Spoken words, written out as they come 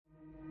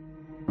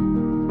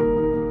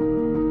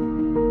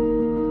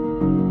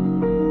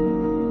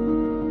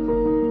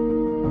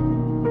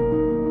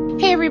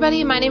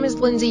everybody. My name is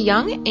Lindsay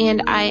Young,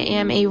 and I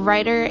am a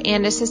writer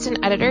and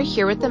assistant editor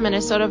here with the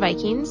Minnesota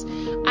Vikings.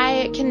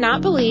 I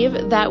cannot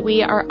believe that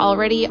we are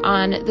already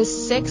on the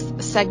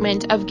 6th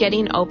segment of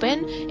Getting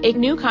Open, a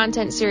new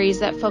content series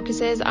that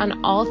focuses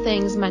on all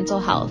things mental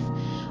health.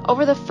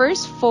 Over the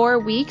first 4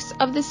 weeks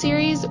of the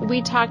series,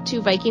 we talked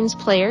to Vikings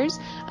players,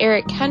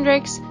 Eric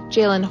Kendricks,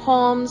 Jalen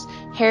Holmes,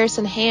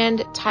 Harrison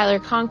Hand, Tyler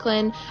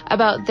Conklin,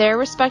 about their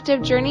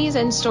respective journeys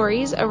and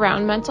stories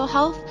around mental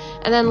health.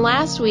 And then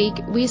last week,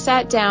 we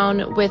sat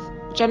down with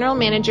General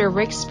Manager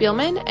Rick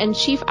Spielman and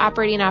Chief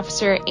Operating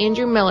Officer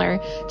Andrew Miller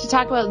to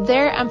talk about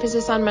their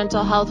emphasis on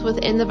mental health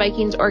within the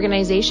Vikings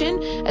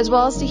organization, as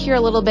well as to hear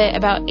a little bit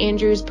about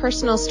Andrew's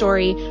personal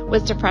story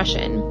with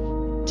depression.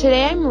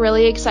 Today, I'm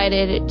really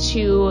excited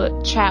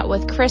to chat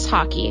with Chris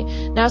Hockey.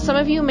 Now, some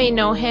of you may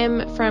know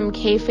him from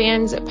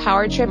K-Fan's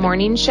Power Trip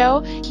morning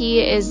show.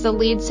 He is the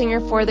lead singer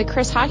for the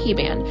Chris Hockey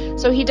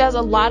Band. So he does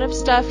a lot of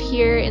stuff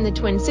here in the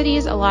Twin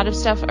Cities, a lot of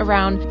stuff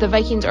around the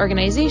Vikings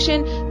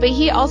organization, but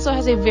he also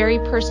has a very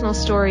personal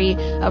story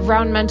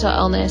around mental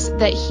illness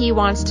that he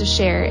wants to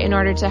share in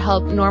order to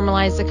help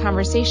normalize the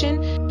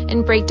conversation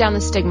and break down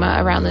the stigma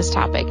around this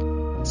topic.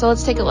 So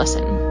let's take a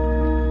listen.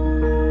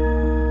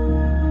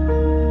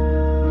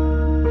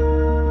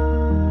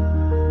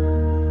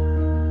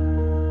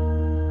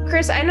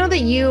 Chris, I know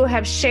that you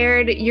have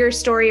shared your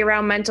story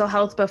around mental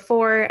health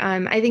before.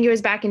 I think it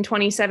was back in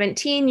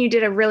 2017. You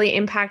did a really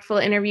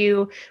impactful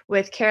interview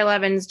with KARE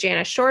 11's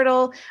Jana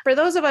Shortle. For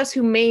those of us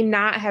who may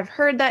not have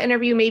heard that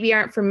interview, maybe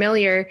aren't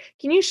familiar,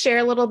 can you share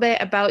a little bit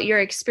about your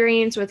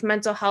experience with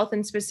mental health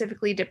and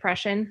specifically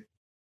depression?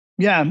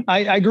 Yeah,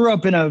 I grew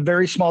up in a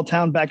very small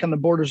town back on the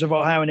borders of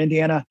Ohio and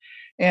Indiana.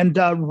 And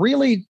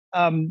really,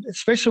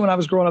 especially when I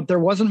was growing up, there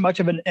wasn't much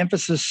of an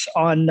emphasis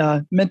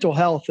on mental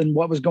health and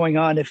what was going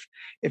on.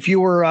 If you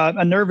were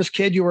a nervous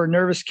kid, you were a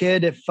nervous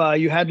kid. If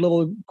you had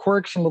little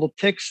quirks and little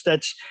tics,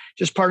 that's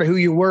just part of who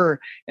you were.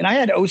 And I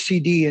had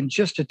OCD in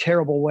just a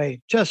terrible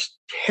way, just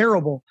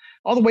terrible,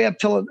 all the way up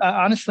till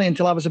honestly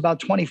until I was about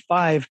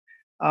 25.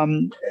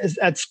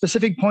 At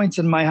specific points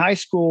in my high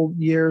school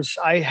years,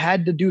 I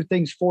had to do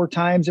things 4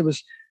 times. It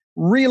was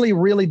really,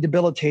 really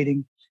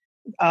debilitating.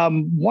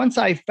 Once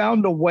I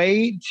found a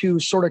way to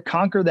sort of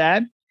conquer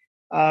that,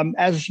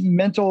 as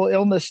mental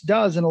illness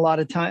does in a lot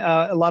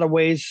of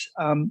ways,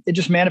 it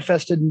just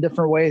manifested in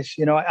different ways.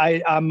 You know,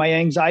 my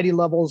anxiety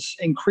levels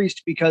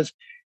increased because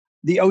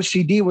the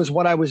OCD was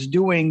what I was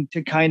doing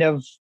to kind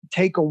of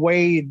take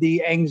away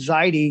the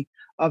anxiety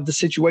of the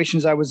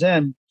situations I was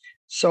in.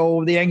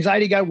 So the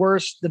anxiety got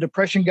worse, the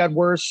depression got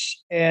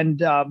worse,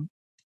 and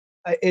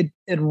it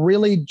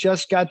really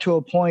just got to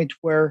a point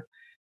where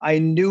I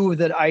knew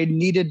that I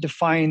needed to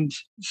find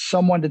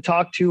someone to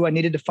talk to. I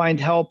needed to find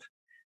help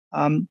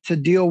to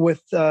deal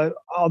with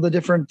all the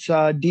different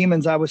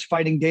demons I was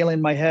fighting daily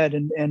in my head.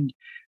 And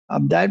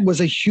that was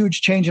a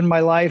huge change in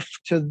my life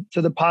to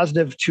the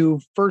positive,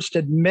 to first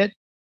admit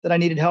that I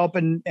needed help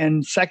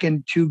and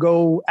second, to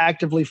go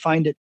actively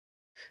find it.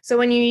 So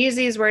when you use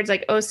these words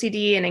like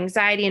OCD and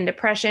anxiety and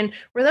depression,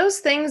 were those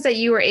things that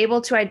you were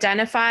able to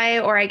identify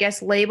or I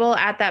guess label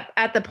at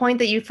the point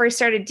that you first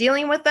started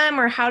dealing with them?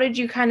 Or how did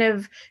you kind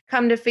of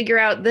come to figure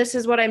out this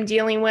is what I'm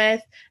dealing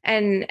with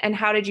and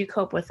how did you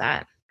cope with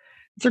that?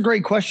 It's a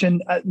great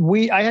question.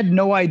 I had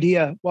no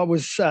idea what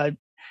was, I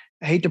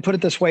hate to put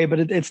it this way, but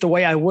it's the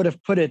way I would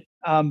have put it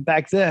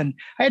back then.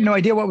 I had no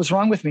idea what was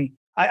wrong with me.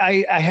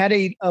 I had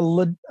a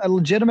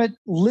legitimate,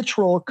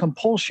 literal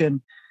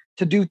compulsion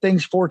to do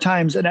things 4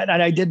 times. And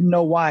I didn't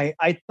know why.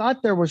 I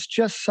thought there was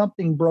just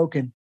something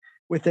broken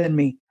within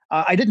me.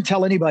 I didn't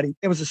tell anybody.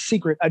 It was a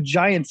secret, a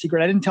giant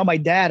secret. I didn't tell my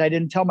dad. I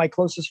didn't tell my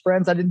closest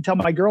friends. I didn't tell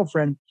my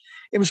girlfriend.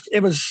 It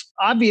was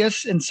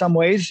obvious in some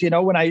ways. You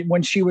know,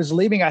 when she was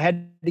leaving, I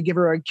had to give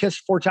her a kiss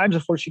 4 times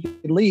before she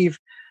could leave.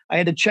 I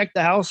had to check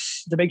the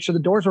house to make sure the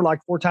doors were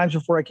locked 4 times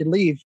before I could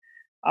leave.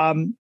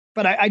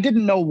 But I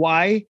didn't know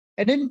why.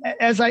 And then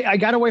as I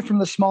got away from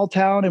the small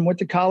town and went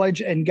to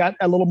college and got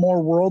a little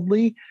more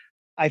worldly,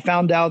 I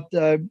found out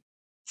the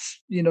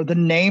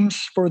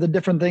names for the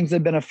different things that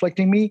had been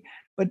afflicting me.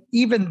 But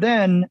even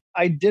then,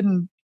 I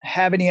didn't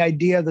have any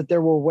idea that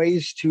there were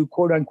ways to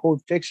quote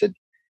unquote fix it.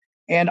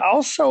 And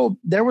also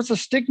there was a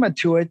stigma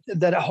to it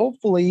that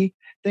hopefully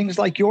things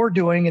like you're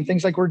doing and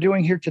things like we're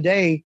doing here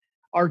today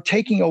are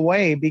taking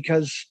away,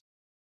 because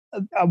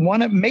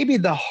maybe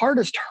the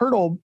highest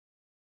hurdle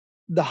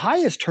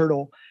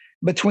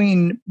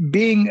between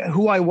being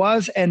who I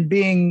was and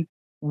being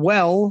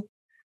well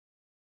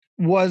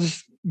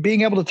was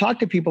being able to talk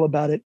to people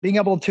about it, being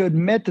able to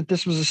admit that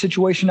this was a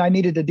situation I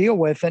needed to deal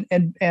with,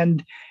 and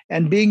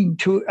having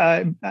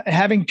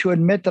to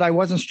admit that I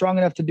wasn't strong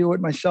enough to do it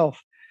myself.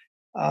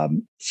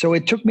 So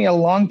it took me a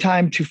long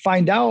time to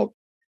find out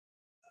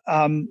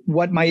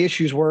what my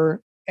issues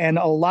were, and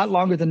a lot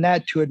longer than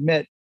that to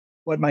admit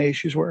what my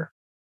issues were.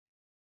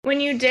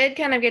 When you did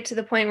kind of get to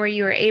the point where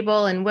you were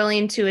able and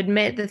willing to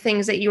admit the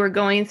things that you were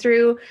going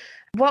through,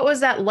 what was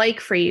that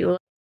like for you?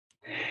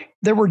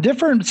 There were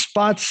different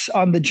spots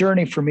on the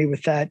journey for me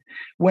with that.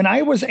 When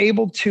I was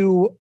able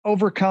to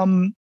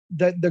overcome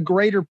the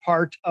greater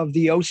part of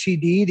the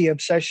OCD, the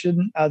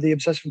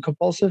obsessive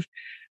compulsive,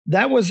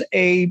 that was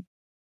a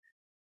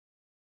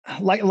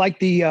like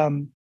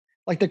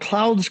the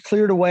clouds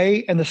cleared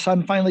away and the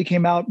sun finally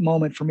came out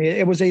moment for me.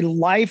 It was a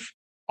life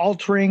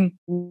altering,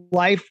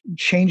 life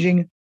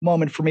changing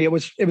moment for me. It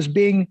was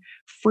being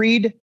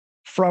freed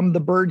from the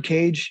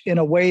birdcage in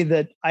a way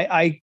that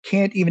I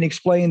can't even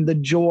explain the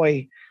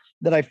joy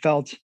that I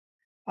felt.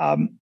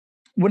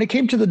 When it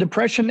came to the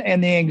depression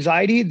and the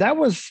anxiety, that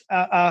was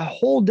a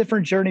whole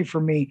different journey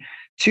for me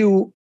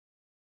to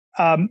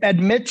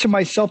admit to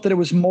myself that it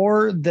was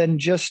more than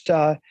just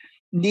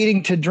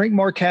needing to drink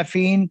more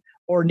caffeine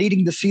or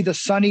needing to see the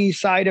sunny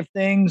side of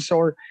things,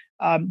 or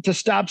to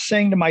stop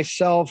saying to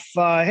myself,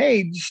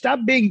 hey, stop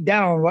being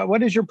down.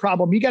 What is your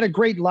problem? You got a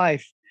great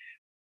life.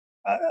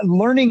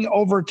 Learning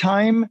over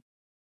time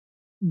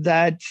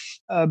that,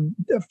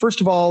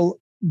 first of all,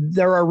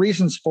 there are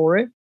reasons for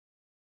it.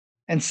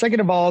 And second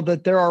of all,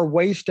 that there are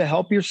ways to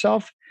help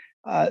yourself.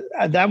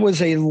 That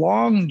was a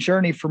long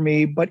journey for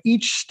me, but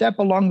each step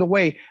along the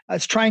way, I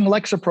was trying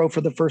Lexapro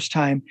for the first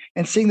time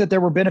and seeing that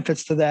there were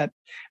benefits to that.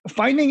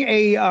 Finding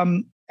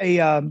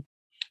a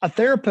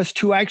therapist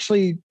who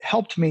actually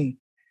helped me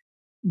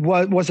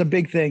was a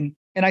big thing.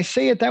 And I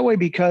say it that way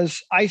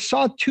because I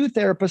saw two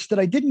therapists that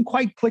I didn't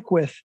quite click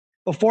with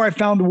before I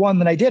found one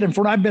that I did. And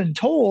from what I've been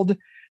told,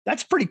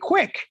 that's pretty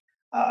quick.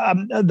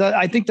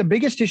 I think the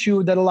biggest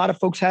issue that a lot of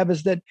folks have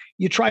is that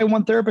you try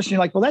one therapist and you're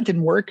like, well, that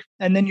didn't work.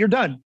 And then you're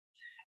done.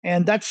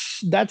 And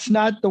that's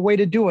not the way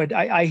to do it.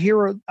 I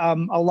hear a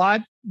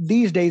lot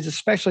these days,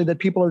 especially, that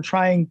people are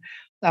trying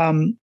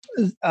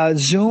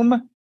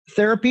Zoom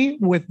therapy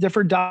with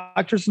different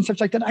doctors and such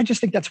like that. I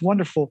just think that's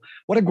wonderful.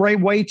 What a great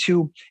way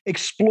to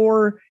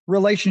explore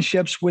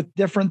relationships with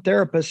different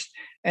therapists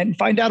and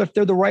find out if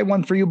they're the right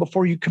one for you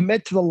before you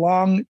commit to the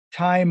long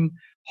time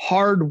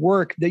hard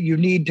work that you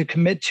need to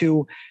commit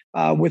to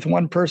with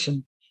one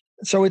person.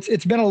 So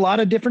it's been a lot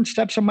of different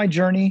steps on my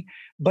journey,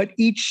 but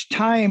each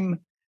time,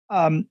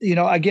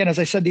 again, as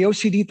I said, the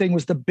OCD thing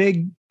was the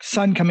big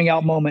sun coming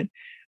out moment,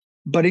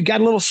 but it got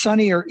a little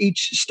sunnier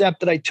each step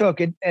that I took.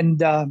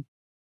 And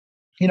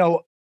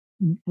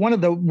one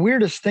of the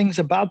weirdest things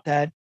about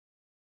that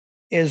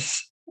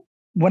is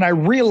when I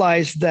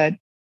realized that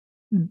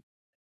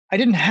I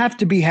didn't have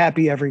to be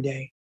happy every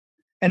day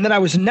and that I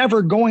was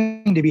never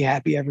going to be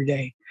happy every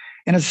day.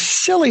 And as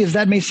silly as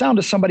that may sound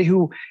to somebody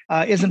who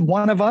isn't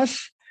one of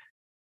us,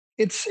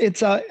 if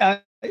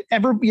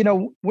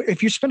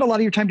you spend a lot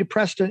of your time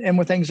depressed and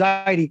with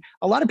anxiety,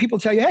 a lot of people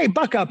tell you, hey,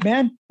 buck up,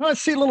 man.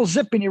 Let's see a little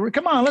zip in you.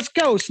 Come on, let's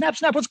go. Snap,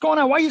 snap. What's going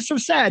on? Why are you so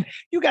sad?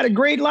 You got a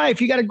great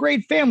life. You got a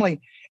great family.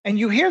 And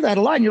you hear that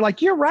a lot and you're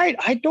like, you're right.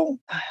 I don't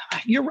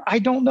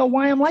know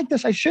why I'm like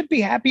this. I should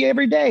be happy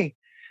every day.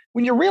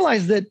 When you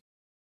realize that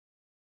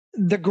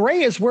the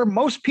gray is where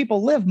most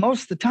people live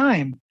most of the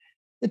time,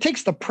 it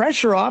takes the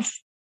pressure off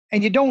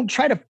and you don't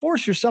try to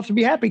force yourself to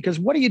be happy, because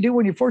what do you do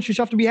when you force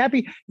yourself to be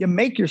happy? You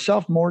make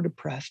yourself more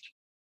depressed.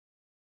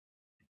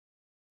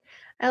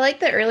 I like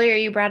that earlier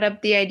you brought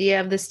up the idea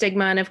of the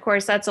stigma. And of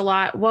course, that's a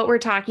lot what we're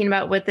talking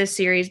about with this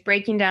series,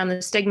 breaking down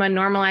the stigma,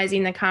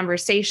 normalizing the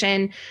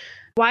conversation.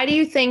 Why do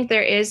you think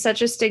there is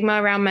such a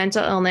stigma around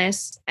mental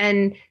illness?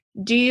 And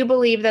do you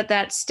believe that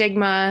that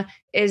stigma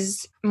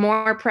is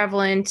more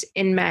prevalent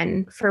in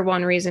men for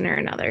one reason or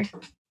another?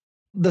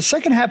 The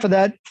second half of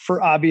that,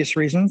 for obvious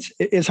reasons,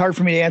 is hard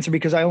for me to answer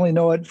because I only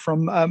know it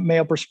from a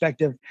male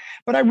perspective.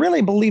 But I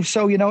really believe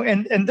so,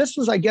 and this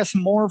was, I guess,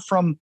 more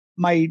from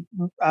my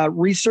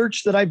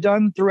research that I've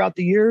done throughout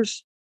the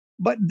years.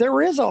 But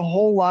there is a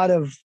whole lot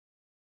of,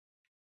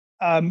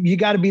 you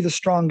got to be the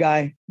strong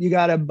guy. You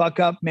got to buck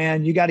up,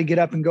 man. You got to get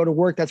up and go to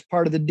work. That's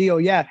part of the deal.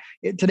 Yeah,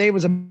 today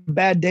was a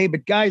bad day,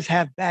 but guys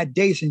have bad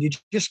days and you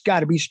just got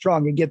to be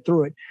strong and get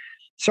through it.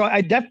 So I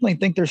definitely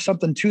think there's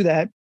something to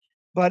that.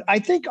 But I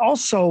think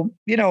also,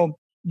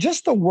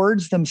 just the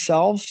words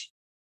themselves,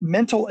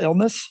 mental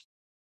illness,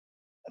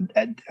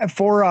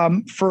 for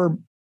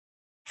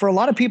a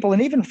lot of people,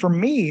 and even for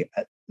me,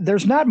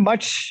 there's not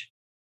much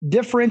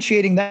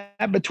differentiating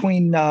that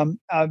between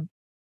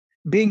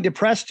being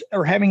depressed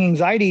or having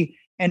anxiety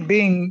and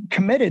being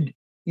committed.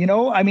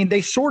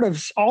 They sort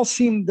of all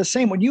seem the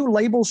same. When you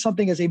label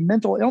something as a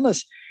mental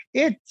illness,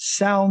 it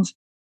sounds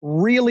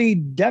really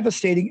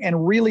devastating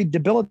and really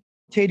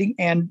debilitating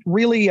and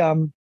really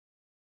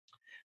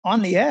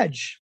on the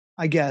edge,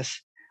 I guess.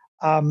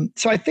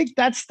 So I think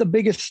that's the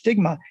biggest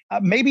stigma.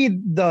 Maybe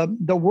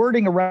the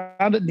wording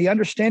around it and the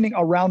understanding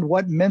around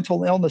what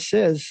mental illness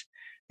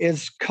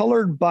is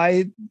colored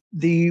by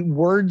the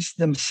words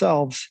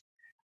themselves.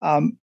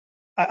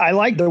 I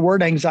like the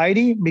word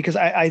anxiety because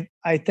I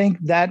think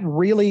that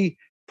really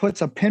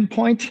puts a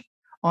pinpoint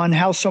on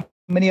how so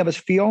many of us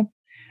feel.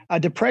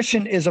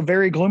 Depression is a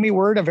very gloomy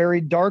word, a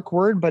very dark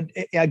word, but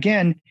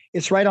again,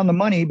 it's right on the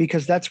money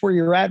because that's where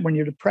you're at when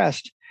you're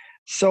depressed.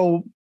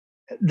 So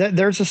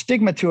there's a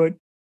stigma to it.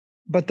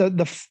 But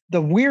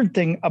the weird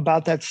thing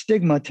about that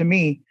stigma to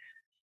me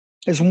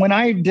is when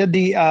I did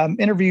the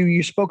interview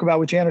you spoke about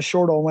with Janice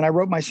Shortall, when I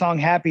wrote my song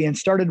Happy and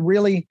started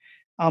really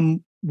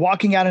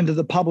walking out into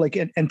the public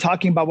and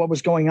talking about what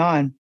was going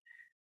on,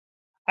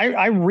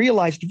 I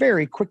realized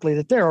very quickly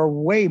that there are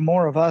way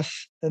more of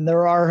us than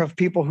there are of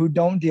people who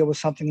don't deal with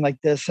something like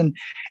this.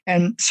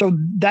 And so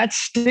that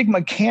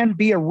stigma can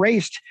be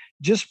erased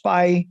just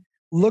by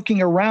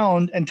looking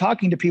around and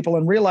talking to people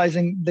and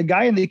realizing the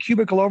guy in the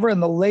cubicle over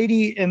and the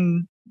lady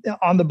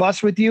on the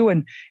bus with you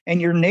and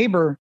your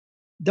neighbor,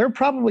 they're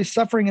probably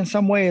suffering in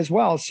some way as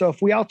well. So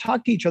if we all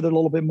talk to each other a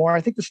little bit more,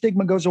 I think the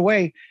stigma goes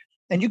away,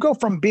 and you go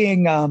from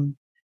being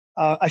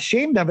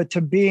ashamed of it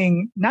to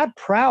being not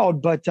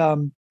proud, but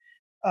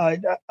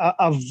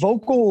a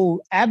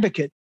vocal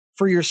advocate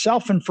for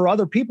yourself and for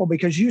other people,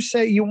 because you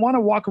say you want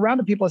to walk around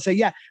to people and say,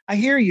 yeah, I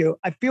hear you.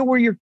 I feel where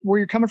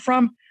you're coming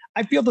from.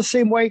 I feel the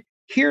same way.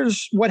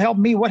 Here's what helped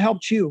me. What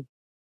helped you?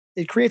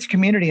 It creates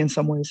community in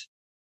some ways.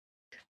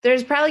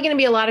 There's probably going to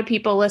be a lot of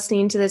people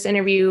listening to this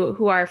interview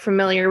who are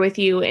familiar with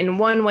you in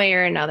one way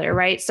or another,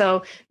 right?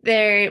 So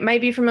they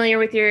might be familiar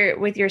with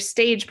your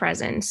stage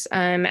presence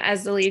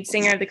as the lead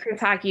singer of the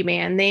Cruz Hockey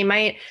Band. They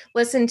might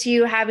listen to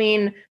you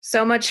having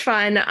so much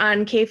fun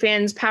on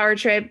KFan's Power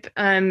Trip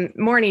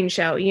morning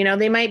show. You know,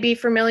 they might be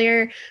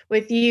familiar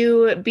with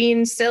you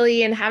being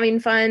silly and having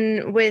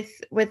fun with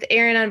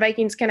Aaron on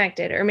Vikings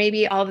Connected, or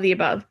maybe all of the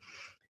above.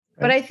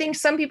 But I think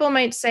some people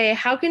might say,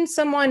 how can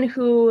someone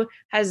who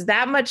has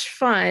that much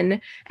fun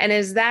and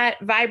is that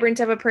vibrant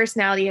of a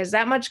personality, has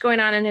that much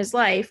going on in his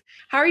life,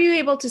 how are you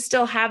able to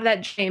still have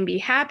that joy and be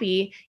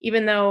happy,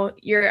 even though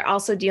you're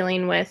also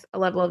dealing with a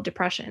level of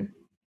depression?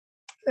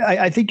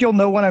 I think you'll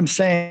know what I'm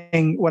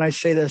saying when I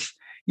say this.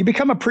 You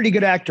become a pretty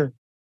good actor,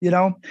 you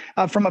know,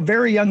 from a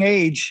very young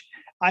age.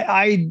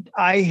 I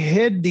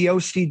hid the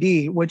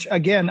OCD, which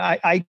again,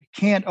 I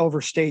can't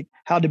overstate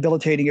how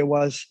debilitating it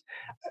was.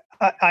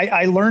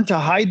 I learned to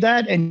hide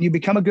that, and you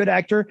become a good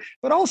actor.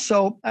 But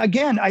also,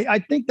 again, I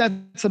think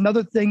that's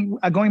another thing,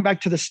 going back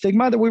to the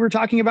stigma that we were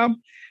talking about.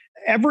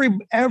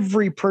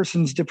 Every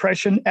person's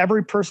depression,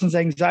 every person's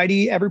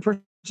anxiety, every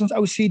person's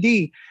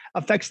OCD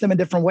affects them in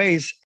different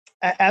ways.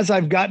 As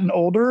I've gotten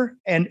older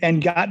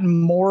and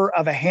gotten more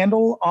of a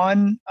handle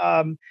on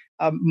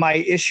my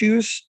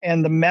issues,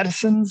 and the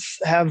medicines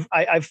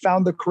I've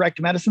found the correct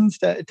medicines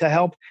to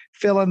help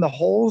fill in the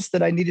holes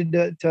that I needed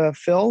to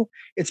fill.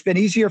 It's been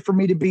easier for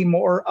me to be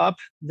more up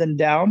than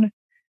down,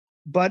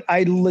 but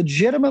I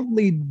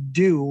legitimately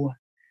do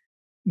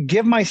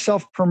give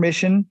myself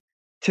permission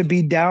to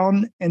be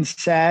down and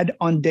sad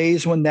on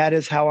days when that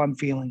is how I'm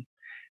feeling.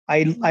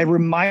 I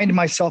remind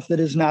myself that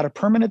it's not a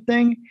permanent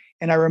thing.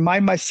 And I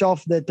remind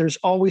myself that there's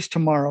always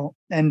tomorrow.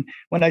 And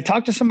when I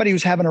talk to somebody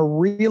who's having a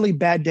really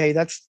bad day,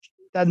 that's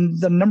the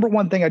number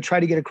one thing I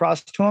try to get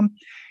across to them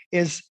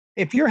is,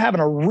 if you're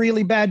having a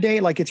really bad day,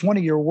 like it's one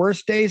of your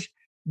worst days,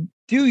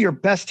 do your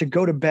best to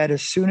go to bed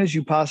as soon as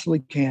you possibly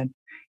can.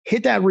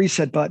 Hit that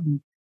reset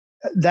button.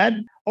 That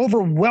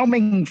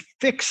overwhelming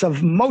fix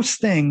of most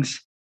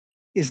things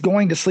is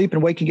going to sleep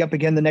and waking up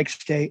again the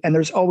next day. And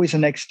there's always a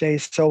next day.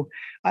 So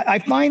I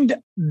find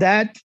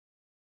that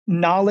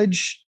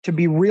knowledge to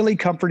be really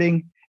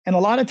comforting. And a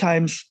lot of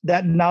times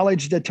that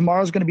knowledge that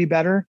tomorrow's going to be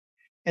better,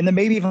 and then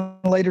maybe even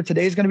later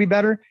today is going to be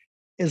better,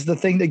 is the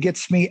thing that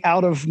gets me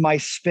out of my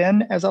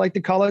spin, as I like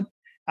to call it,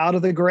 out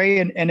of the gray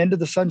and into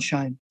the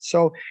sunshine.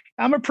 So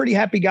I'm a pretty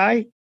happy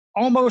guy.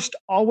 Almost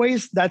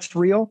always. That's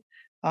real.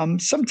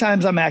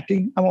 Sometimes I'm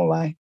acting. I won't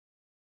lie.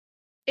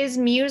 Is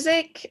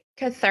music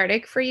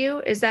cathartic for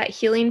you? Is that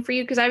healing for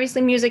you? Because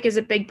obviously music is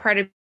a big part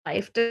of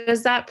life.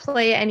 Does that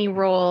play any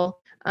role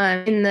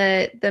in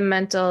the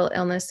mental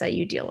illness that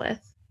you deal with?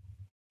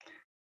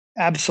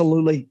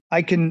 Absolutely.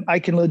 I can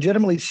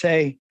legitimately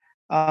say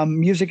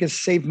music has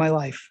saved my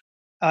life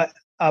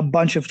a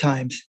bunch of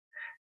times.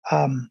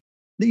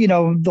 You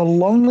know, the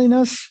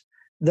loneliness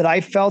that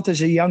I felt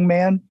as a young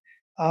man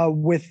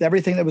with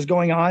everything that was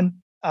going on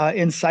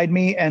inside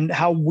me, and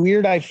how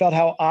weird I felt,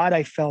 how odd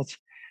I felt.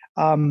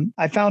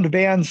 I found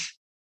bands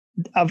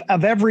of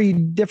every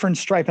different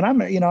stripe, and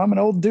I'm an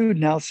old dude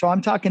now, so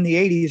I'm talking the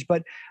 80s,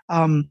 but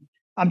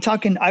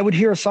I would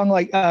hear a song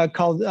like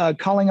called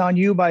Calling on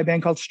You by a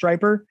band called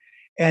Striper.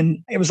 And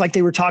it was like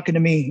they were talking to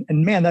me,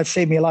 and man, that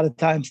saved me a lot of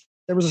times.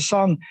 There was a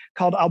song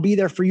called I'll Be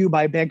There For You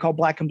by a band called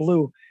Black and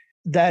Blue,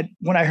 that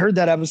when I heard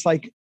that, I was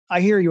like,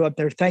 I hear you up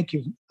there. Thank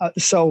you.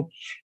 So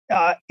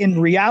in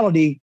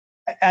reality,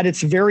 at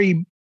its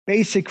very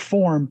basic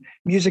form,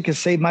 music has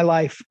saved my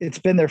life. It's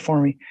been there for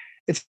me.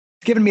 It's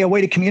given me a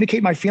way to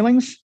communicate my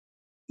feelings.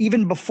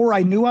 Even before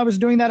I knew I was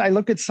doing that, I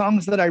looked at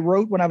songs that I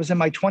wrote when I was in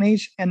my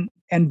 20s,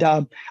 and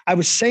I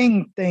was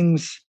saying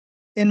things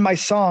in my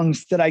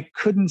songs that I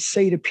couldn't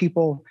say to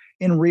people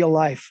in real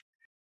life.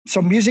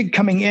 So music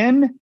coming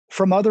in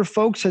from other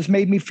folks has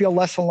made me feel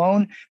less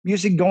alone.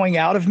 Music going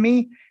out of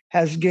me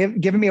has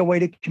given me a way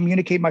to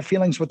communicate my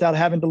feelings without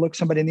having to look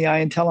somebody in the eye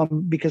and tell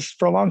them, because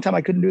for a long time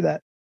I couldn't do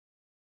that.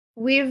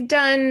 We've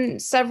done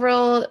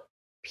several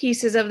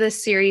pieces of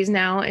this series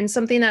now, and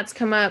something that's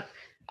come up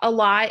a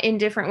lot in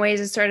different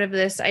ways is sort of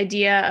this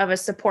idea of a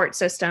support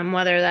system,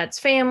 whether that's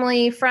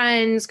family,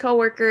 friends,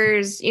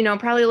 coworkers,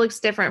 probably looks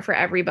different for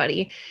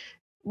everybody.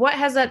 What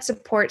has that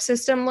support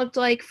system looked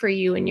like for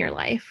you in your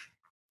life?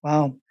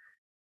 Wow.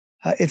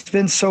 It's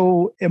been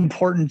so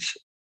important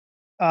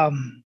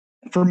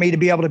for me to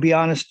be able to be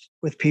honest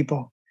with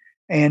people.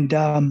 And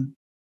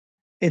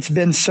it's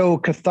been so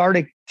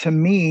cathartic to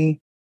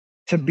me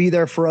to be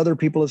there for other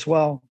people as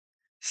well.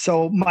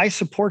 So my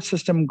support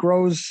system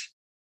grows,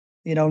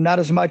 not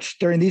as much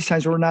during these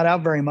times where we're not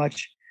out very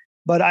much,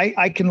 but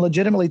I can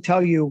legitimately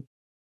tell you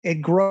it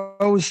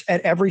grows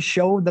at every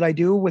show that I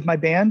do with my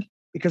band,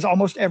 because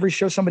almost every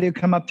show somebody will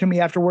come up to me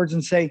afterwards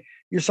and say,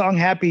 your song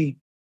Happy,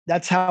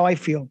 that's how I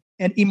feel.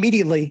 And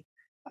immediately,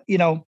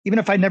 even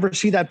if I never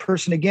see that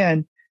person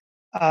again,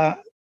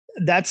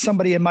 that's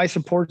somebody in my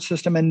support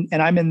system, and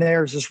I'm in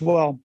theirs as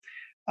well.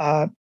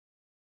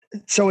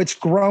 So it's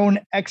grown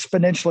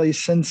exponentially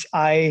since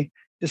I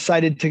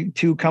decided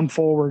to come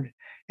forward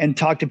and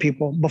talk to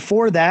people.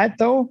 Before that,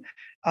 though,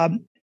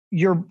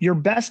 your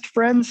best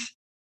friends,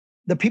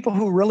 the people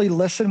who really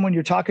listen when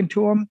you're talking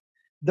to them,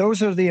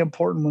 those are the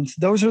important ones.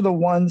 Those are the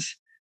ones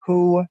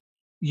who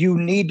you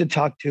need to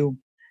talk to,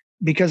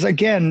 because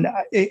again,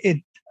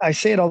 I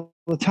say it all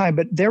the time,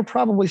 but they're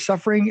probably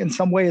suffering in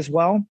some way as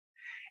well.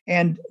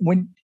 And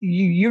when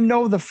you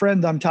know the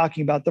friend I'm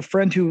talking about, the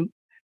friend who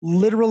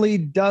literally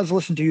does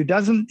listen to you,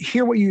 doesn't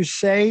hear what you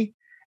say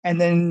and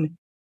then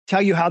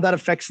tell you how that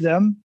affects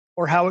them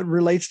or how it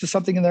relates to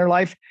something in their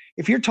life.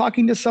 If you're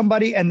talking to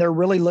somebody and they're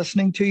really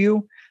listening to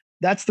you,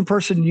 that's the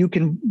person you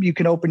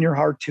can open your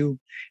heart to.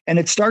 And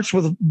it starts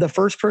with the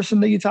first person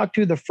that you talk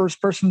to, the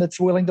first person that's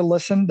willing to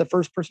listen, the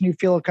first person you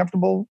feel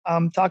comfortable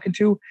talking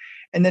to.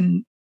 And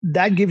then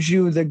that gives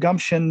you the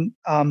gumption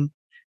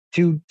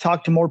to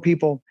talk to more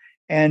people.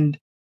 And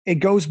it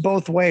goes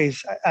both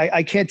ways.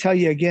 I can't tell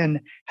you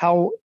again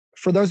how,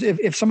 for those,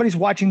 if somebody's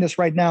watching this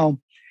right now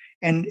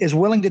and is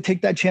willing to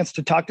take that chance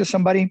to talk to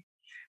somebody,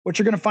 what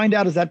you're going to find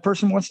out is that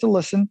person wants to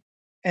listen,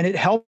 and it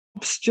helps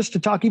just to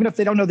talk, even if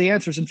they don't know the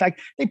answers. In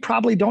fact, they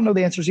probably don't know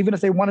the answers, even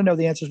if they want to know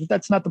the answers, but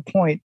that's not the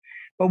point.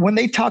 But when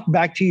they talk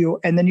back to you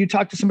and then you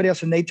talk to somebody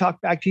else and they talk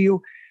back to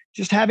you,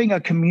 just having a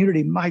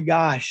community, my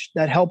gosh,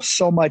 that helps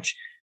so much.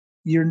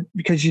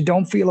 Because you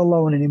don't feel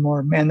alone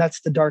anymore. Man,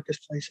 that's the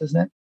darkest place,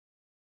 isn't it?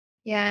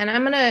 Yeah, and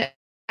I'm going to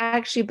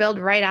actually build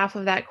right off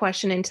of that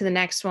question into the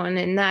next one.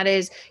 And that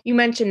is, you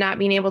mentioned not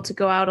being able to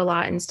go out a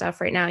lot and stuff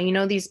right now.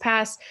 These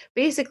past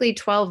basically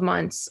 12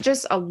 months,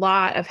 just a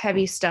lot of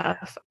heavy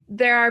stuff.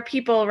 There are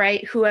people,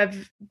 right, who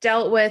have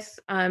dealt with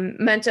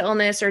mental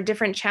illness or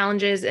different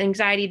challenges,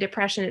 anxiety,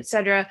 depression, et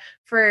cetera,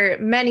 for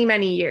many,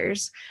 many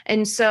years.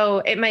 And so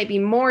it might be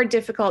more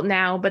difficult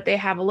now, but they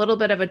have a little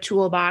bit of a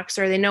toolbox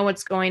or they know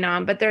what's going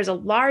on. But there's a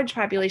large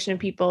population of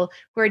people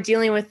who are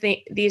dealing with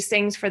these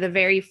things for the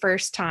very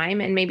first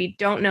time and maybe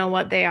don't know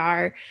what they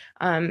are.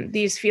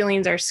 These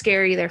feelings are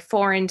scary. They're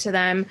foreign to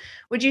them.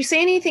 Would you say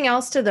anything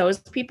else to those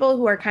people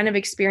who are kind of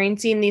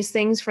experiencing these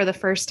things for the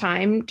first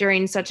time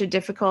during such a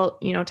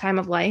difficult, time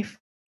of life?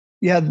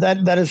 Yeah,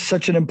 that is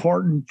such an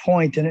important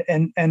point,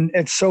 and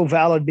it's so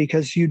valid,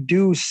 because you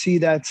do see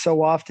that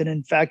so often.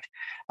 In fact,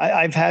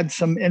 I've had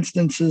some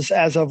instances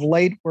as of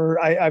late where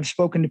I've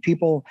spoken to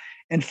people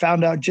and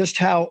found out just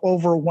how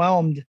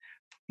overwhelmed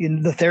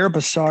the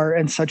therapists are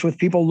and such with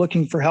people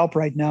looking for help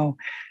right now.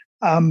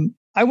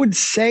 I would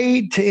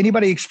say to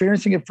anybody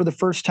experiencing it for the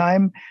first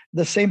time,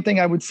 the same thing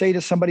I would say to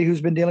somebody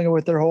who's been dealing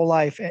with their whole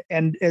life.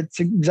 And it's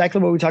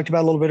exactly what we talked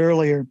about a little bit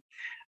earlier.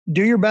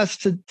 Do your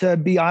best to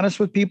be honest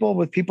with people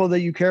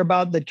that you care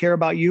about, that care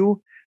about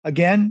you.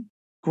 Again,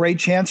 great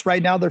chance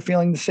right now they're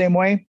feeling the same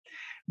way.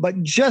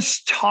 But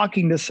just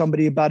talking to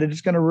somebody about it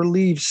is going to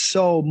relieve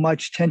so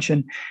much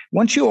tension.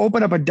 Once you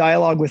open up a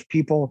dialogue with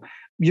people,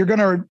 you're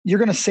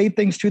gonna say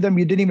things to them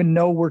you didn't even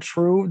know were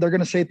true. They're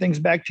gonna say things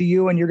back to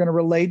you, and you're gonna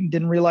relate and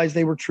didn't realize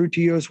they were true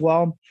to you as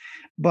well.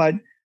 But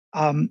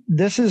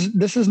this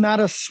is not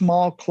a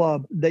small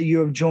club that you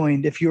have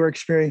joined. If you are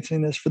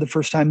experiencing this for the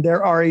first time,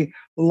 there are a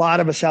lot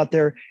of us out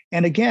there.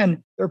 And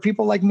again, there are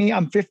people like me.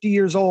 I'm 50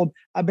 years old.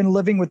 I've been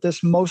living with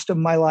this most of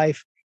my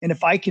life. And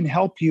if I can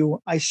help you,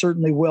 I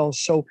certainly will.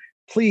 So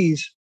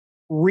please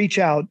reach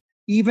out.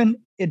 Even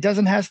it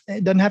doesn't have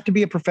to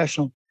be a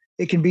professional.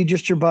 It can be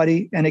just your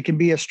buddy, and it can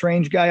be a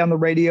strange guy on the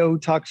radio who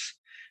talks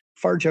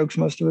fart jokes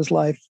most of his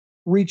life.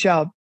 Reach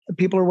out.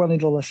 People are willing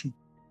to listen.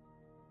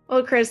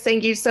 Well, Chris,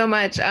 thank you so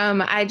much.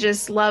 I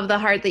just love the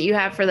heart that you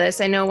have for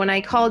this. I know when I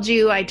called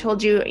you, I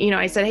told you,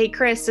 I said, hey,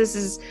 Chris, this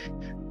is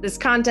this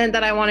content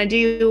that I want to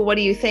do. What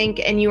do you think?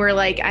 And you were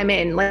like, I'm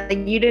in. Like,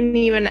 you didn't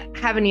even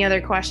have any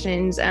other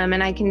questions.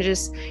 And I can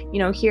just,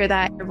 hear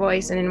that in your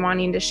voice and in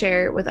wanting to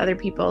share it with other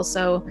people.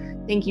 So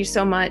thank you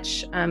so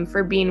much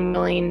for being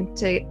willing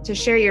to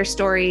share your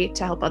story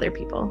to help other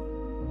people.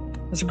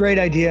 That's a great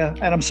idea.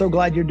 And I'm so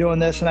glad you're doing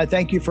this. And I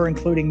thank you for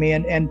including me.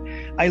 And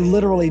I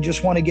literally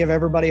just want to give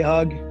everybody a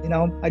hug.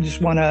 I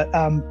just want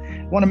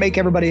to make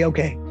everybody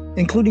okay,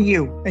 including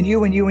you and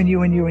you and you and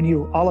you and you and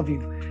you, all of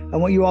you. I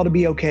want you all to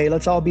be okay.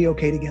 Let's all be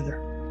okay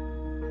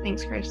together.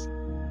 Thanks, Chris.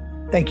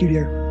 Thank you,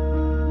 dear.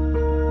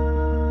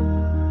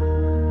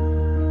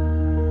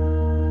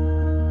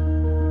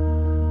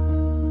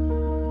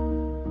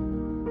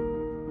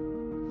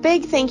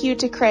 Big thank you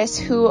to Chris,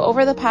 who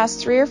over the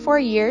past 3 or 4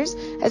 years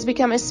has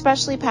become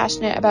especially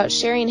passionate about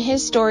sharing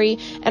his story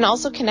and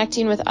also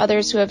connecting with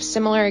others who have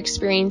similar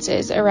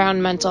experiences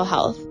around mental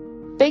health.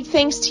 Big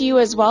thanks to you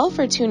as well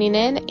for tuning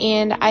in,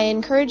 and I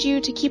encourage you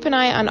to keep an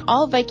eye on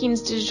all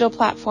Vikings digital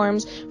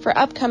platforms for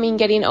upcoming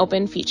Getting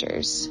Open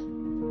features.